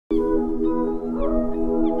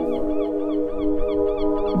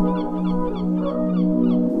Well,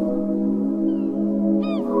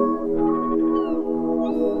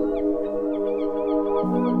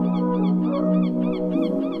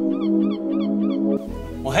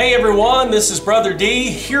 hey everyone, this is Brother D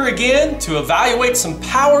here again to evaluate some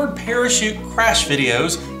powered parachute crash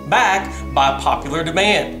videos back by popular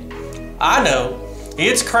demand. I know,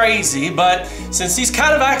 it's crazy, but since these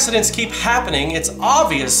kind of accidents keep happening, it's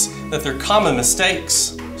obvious that they're common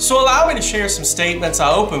mistakes. So allow me to share some statements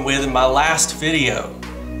I opened with in my last video.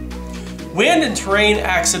 Wind and terrain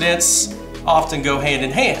accidents often go hand in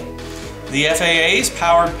hand. The FAA's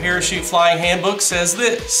Powered Parachute Flying Handbook says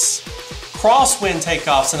this: crosswind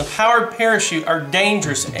takeoffs in a powered parachute are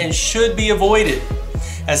dangerous and should be avoided,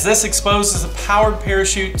 as this exposes a powered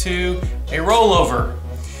parachute to a rollover.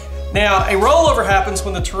 Now, a rollover happens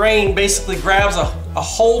when the terrain basically grabs a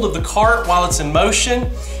hold of the cart while it's in motion,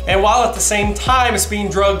 and while at the same time it's being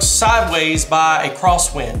dragged sideways by a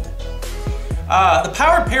crosswind. The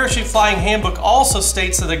Powered Parachute Flying Handbook also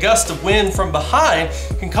states that a gust of wind from behind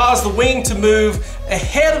can cause the wing to move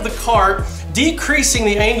ahead of the cart, decreasing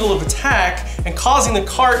the angle of attack and causing the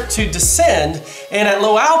cart to descend. And at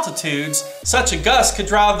low altitudes, such a gust could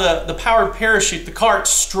drive the powered parachute, the cart,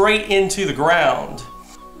 straight into the ground.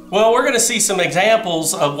 Well, we're going to see some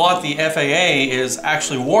examples of what the FAA is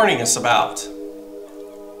actually warning us about.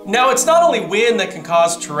 Now, it's not only wind that can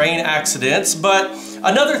cause terrain accidents, but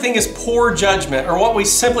another thing is poor judgment, or what we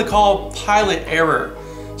simply call pilot error.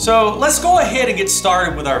 So let's go ahead and get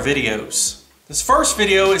started with our videos. This first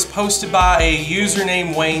video is posted by a user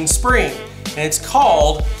named Wayne Spring, and it's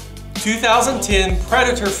called 2010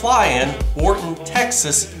 Predator Fly-In, Wharton,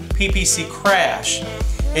 Texas PPC Crash.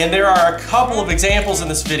 And there are a couple of examples in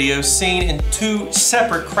this video seen in two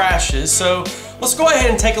separate crashes, so let's go ahead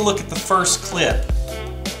and take a look at the first clip.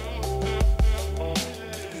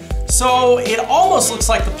 So it almost looks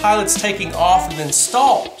like the pilot's taking off and then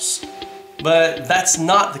stalls, but that's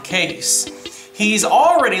not the case. He's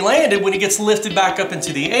already landed when he gets lifted back up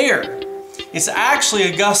into the air. It's actually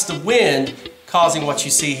a gust of wind causing what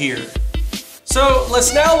you see here. So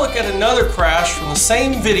let's now look at another crash from the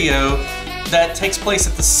same video that takes place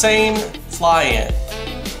at the same fly-in.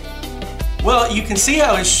 Well, you can see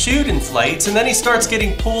how his chute inflates, and then he starts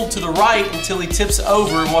getting pulled to the right until he tips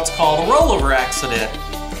over in what's called a rollover accident.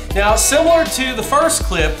 Now, similar to the first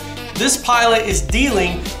clip, this pilot is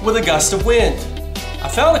dealing with a gust of wind. I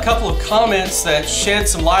found a couple of comments that shed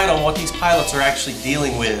some light on what these pilots are actually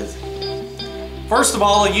dealing with. First of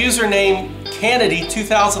all, a user named Kennedy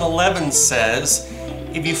 2011 says,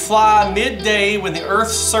 if you fly midday when the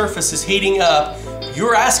Earth's surface is heating up,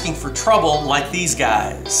 you're asking for trouble like these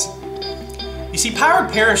guys. You see,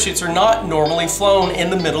 powered parachutes are not normally flown in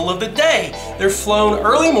the middle of the day. They're flown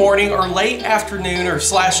early morning or late afternoon or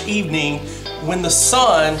 / evening when the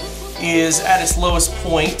sun is at its lowest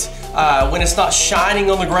point, when it's not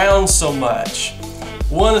shining on the ground so much.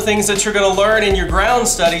 One of the things that you're going to learn in your ground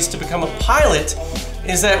studies to become a pilot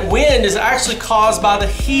is that wind is actually caused by the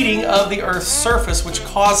heating of the Earth's surface, which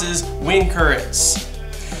causes wind currents.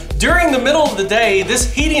 During the middle of the day,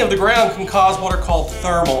 this heating of the ground can cause what are called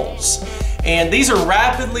thermals. And these are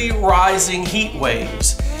rapidly rising heat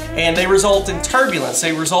waves, and they result in turbulence,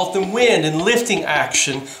 they result in wind and lifting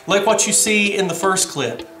action, like what you see in the first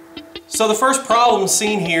clip. So the first problem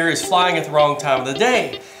seen here is flying at the wrong time of the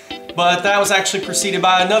day, but that was actually preceded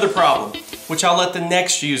by another problem, which I'll let the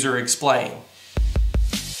next user explain.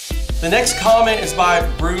 The next comment is by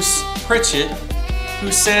Bruce Pritchett,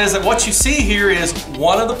 who says that what you see here is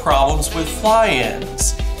one of the problems with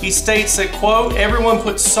fly-ins. He states that, quote, everyone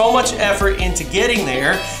puts so much effort into getting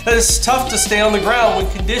there that it's tough to stay on the ground when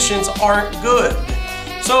conditions aren't good.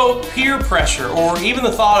 So peer pressure, or even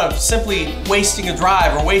the thought of simply wasting a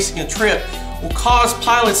drive or wasting a trip, will cause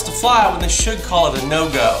pilots to fly when they should call it a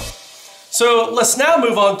no-go. So let's now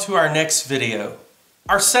move on to our next video.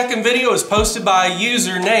 Our second video is posted by a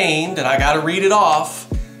user named, and I gotta read it off,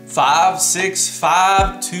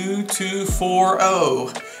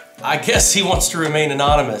 5652240. I guess he wants to remain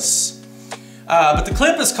anonymous. But the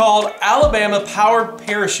clip is called Alabama Powered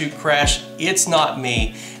Parachute Crash, It's Not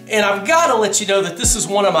Me. And I've got to let you know that this is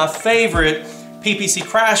one of my favorite PPC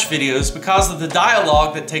crash videos because of the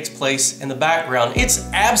dialogue that takes place in the background. It's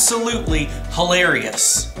absolutely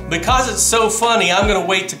hilarious. Because it's so funny, I'm going to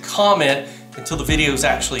wait to comment until the video is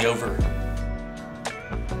actually over.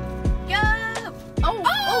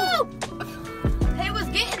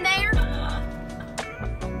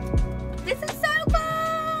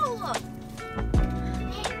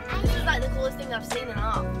 I've seen it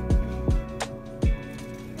all.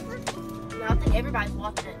 I think everybody's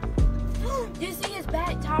watching it. Do you see his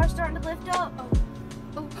back tire starting to lift up? Oh.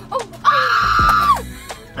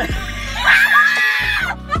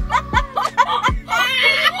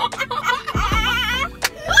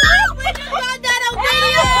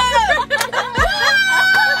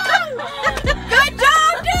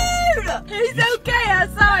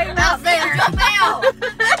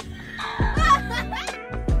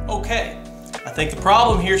 Okay, I think the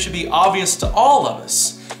problem here should be obvious to all of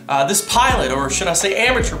us. This pilot, or should I say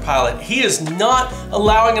amateur pilot, he is not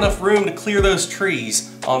allowing enough room to clear those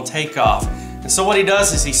trees on takeoff. And so what he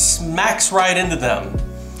does is he smacks right into them.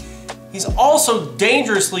 He's also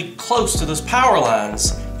dangerously close to those power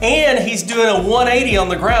lines, and he's doing a 180 on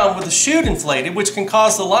the ground with the chute inflated, which can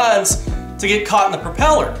cause the lines to get caught in the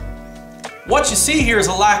propeller. What you see here is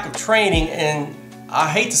a lack of training, and I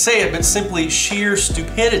hate to say it, but simply sheer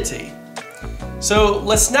stupidity. So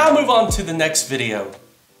let's now move on to the next video.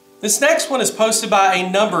 This next one is posted by a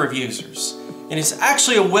number of users, and it's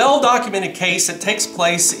actually a well-documented case that takes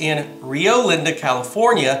place in Rio Linda,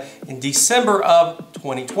 California in December of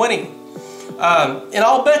 2020. And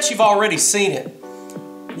I'll bet you've already seen it.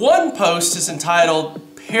 One post is entitled,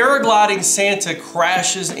 "Paragliding Santa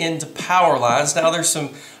Crashes into Power Lines." Now there's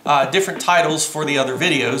some different titles for the other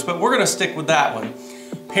videos, but we're going to stick with that one.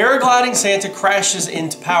 Paragliding Santa crashes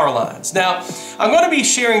into power lines. Now, I'm going to be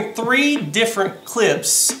sharing 3 different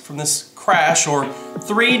clips from this crash, or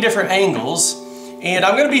 3 different angles, and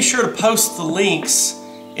I'm going to be sure to post the links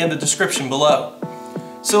in the description below.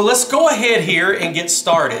 So let's go ahead here and get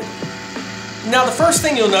started. Now, the first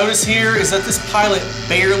thing you'll notice here is that this pilot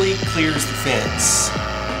barely clears the fence.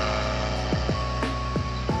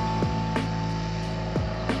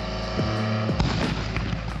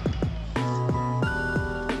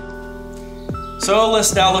 So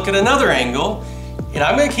let's now look at another angle, and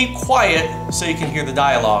I'm going to keep quiet so you can hear the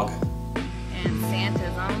dialogue. And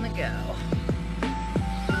Santa's on the go.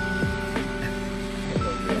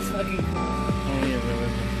 That's fucking cool. Oh yeah, really.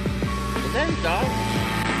 Is that his dog?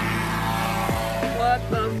 What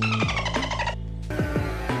the?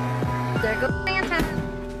 There goes Santa.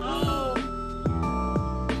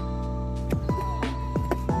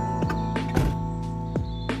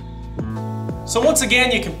 So once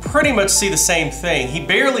again, you can pretty much see the same thing. He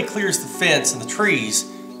barely clears the fence and the trees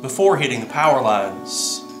before hitting the power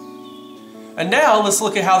lines. And now let's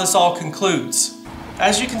look at how this all concludes.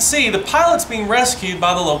 As you can see, the pilot's being rescued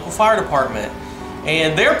by the local fire department,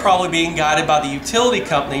 and they're probably being guided by the utility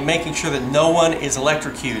company, making sure that no one is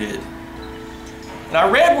electrocuted. And I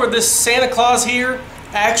read where this Santa Claus here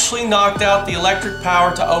actually knocked out the electric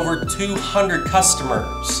power to over 200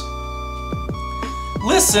 customers.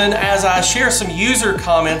 Listen as I share some user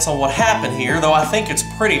comments on what happened here, though I think it's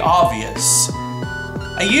pretty obvious.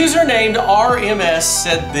 A user named RMS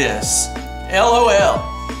said this, "LOL.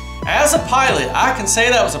 As a pilot, I can say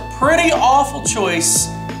that was a pretty awful choice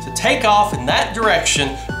to take off in that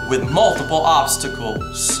direction with multiple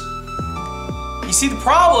obstacles." You see, the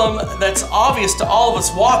problem that's obvious to all of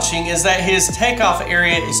us watching is that his takeoff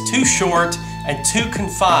area is too short and too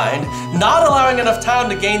confined, not allowing enough time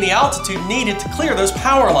to gain the altitude needed to clear those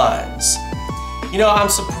power lines. You know, I'm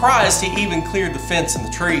surprised he even cleared the fence and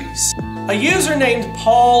the trees. A user named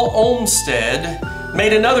Paul Olmsted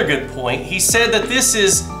made another good point. He said that this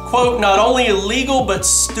is, quote, "not only illegal but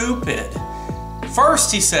stupid."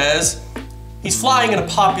 First, he says, he's flying in a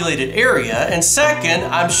populated area, and second,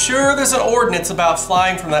 I'm sure there's an ordinance about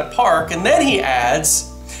flying from that park, and then he adds,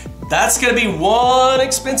 "That's gonna be one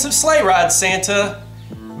expensive sleigh ride, Santa.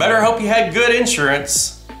 Better hope you had good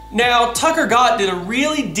insurance." Now, Tucker Gott did a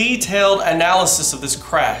really detailed analysis of this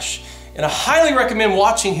crash, and I highly recommend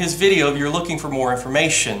watching his video if you're looking for more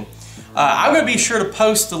information. I'm gonna be sure to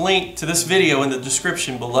post the link to this video in the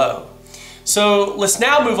description below. So let's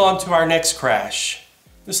now move on to our next crash.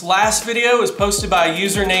 This last video is posted by a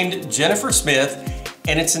user named Jennifer Smith,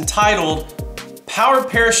 and it's entitled, "Powered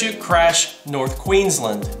Parachute Crash, North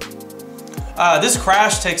Queensland." This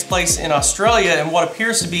crash takes place in Australia in what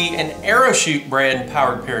appears to be an Aerochute brand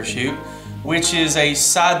powered parachute, which is a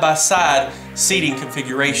side-by-side seating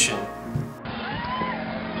configuration.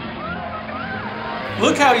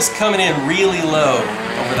 Look how he's coming in really low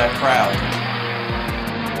over that crowd.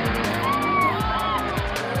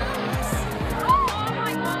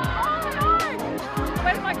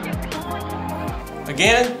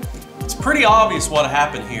 Again, it's pretty obvious what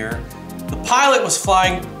happened here. The pilot was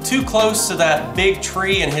flying too close to that big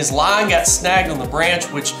tree and his line got snagged on the branch,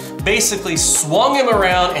 which basically swung him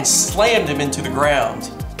around and slammed him into the ground.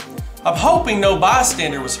 I'm hoping no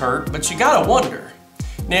bystander was hurt, but you gotta wonder.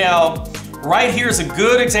 Now, right here is a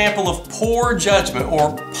good example of poor judgment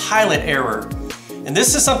or pilot error. And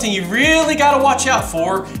this is something you really gotta watch out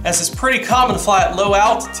for, as it's pretty common to fly at low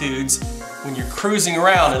altitudes when you're cruising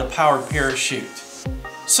around in a powered parachute.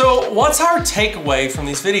 So what's our takeaway from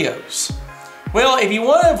these videos? Well, if you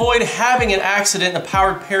want to avoid having an accident in a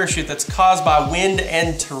powered parachute that's caused by wind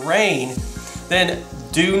and terrain, then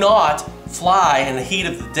do not fly in the heat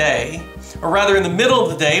of the day, or rather in the middle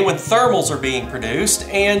of the day when thermals are being produced,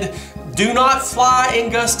 and do not fly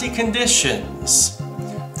in gusty conditions.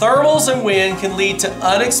 Thermals and wind can lead to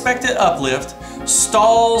unexpected uplift,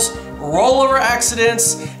 stalls, rollover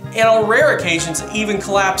accidents, and on rare occasions, even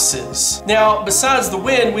collapses. Now, besides the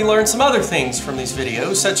wind, we learned some other things from these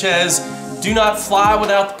videos, such as do not fly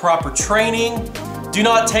without the proper training, do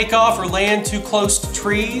not take off or land too close to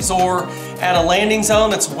trees or at a landing zone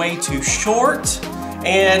that's way too short,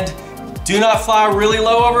 and do not fly really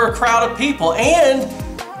low over a crowd of people, and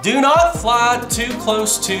do not fly too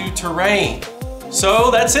close to terrain.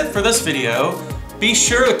 So that's it for this video. Be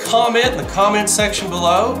sure to comment in the comment section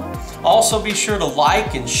below. Also be sure to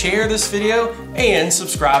like and share this video and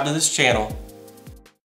subscribe to this channel.